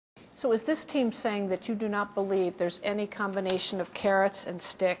So is this team saying that you do not believe there's any combination of carrots and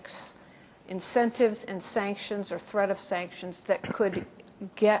sticks, incentives and sanctions or threat of sanctions that could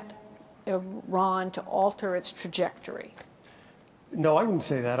get Iran to alter its trajectory? No, I wouldn't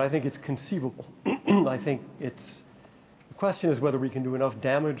say that. I think it's conceivable. I think the question is whether we can do enough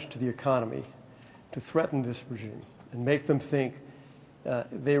damage to the economy to threaten this regime and make them think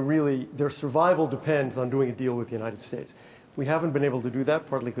their survival depends on doing a deal with the United States. We haven't been able to do that,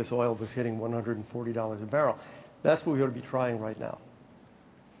 partly because oil was hitting $140 a barrel. That's what we ought to be trying right now.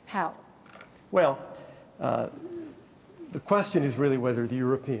 How? Well, the question is really whether the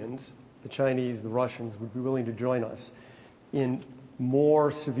Europeans, the Chinese, the Russians would be willing to join us in more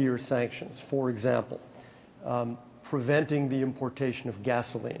severe sanctions. For example, preventing the importation of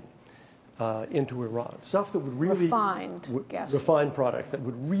gasoline into Iran, stuff that would really refined products that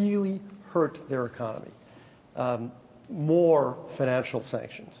would really hurt their economy. More financial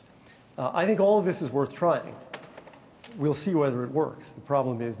sanctions. I think all of this is worth trying. We'll see whether it works. The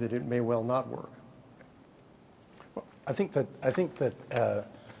problem is that it may well not work. Well, I think that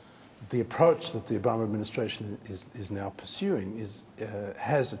the approach that the Obama administration is now pursuing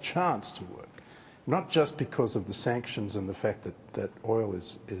has a chance to work, not just because of the sanctions and the fact that oil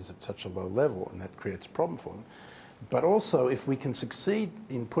is at such a low level and that creates a problem for them, but also if we can succeed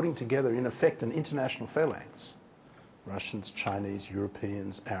in putting together, in effect, an international phalanx, Russians, Chinese,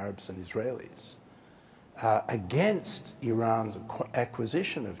 Europeans, Arabs, and Israelis, against Iran's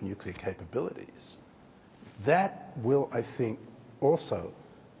acquisition of nuclear capabilities, that will, I think, also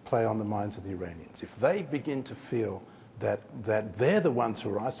play on the minds of the Iranians. If they begin to feel that they're the ones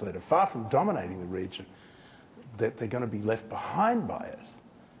who are isolated, far from dominating the region, that they're going to be left behind by it,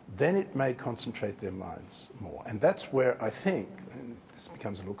 then it may concentrate their minds more. And that's where I think, and this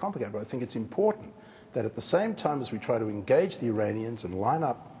becomes a little complicated, but I think it's important that at the same time as we try to engage the Iranians and line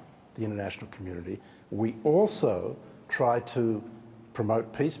up the international community, we also try to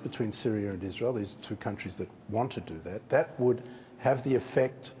promote peace between Syria and Israel, these two countries that want to do that. That would have the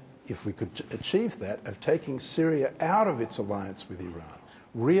effect, if we could achieve that, of taking Syria out of its alliance with Iran,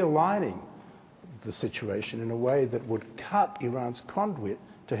 realigning the situation in a way that would cut Iran's conduit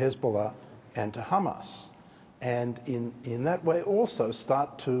to Hezbollah and to Hamas, and in that way also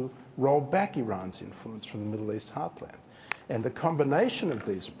start to roll back Iran's influence from the Middle East heartland. And the combination of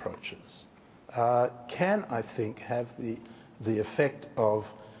these approaches can, I think, have the effect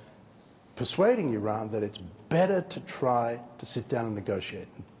of persuading Iran that it's better to try to sit down and negotiate.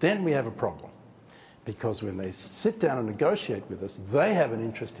 Then we have a problem, because when they sit down and negotiate with us, they have an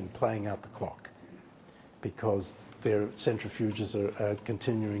interest in playing out the clock, because their centrifuges are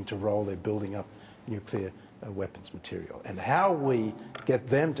continuing to roll, they're building up nuclear weapons material. And how we get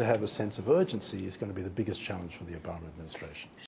them to have a sense of urgency is going to be the biggest challenge for the Obama administration.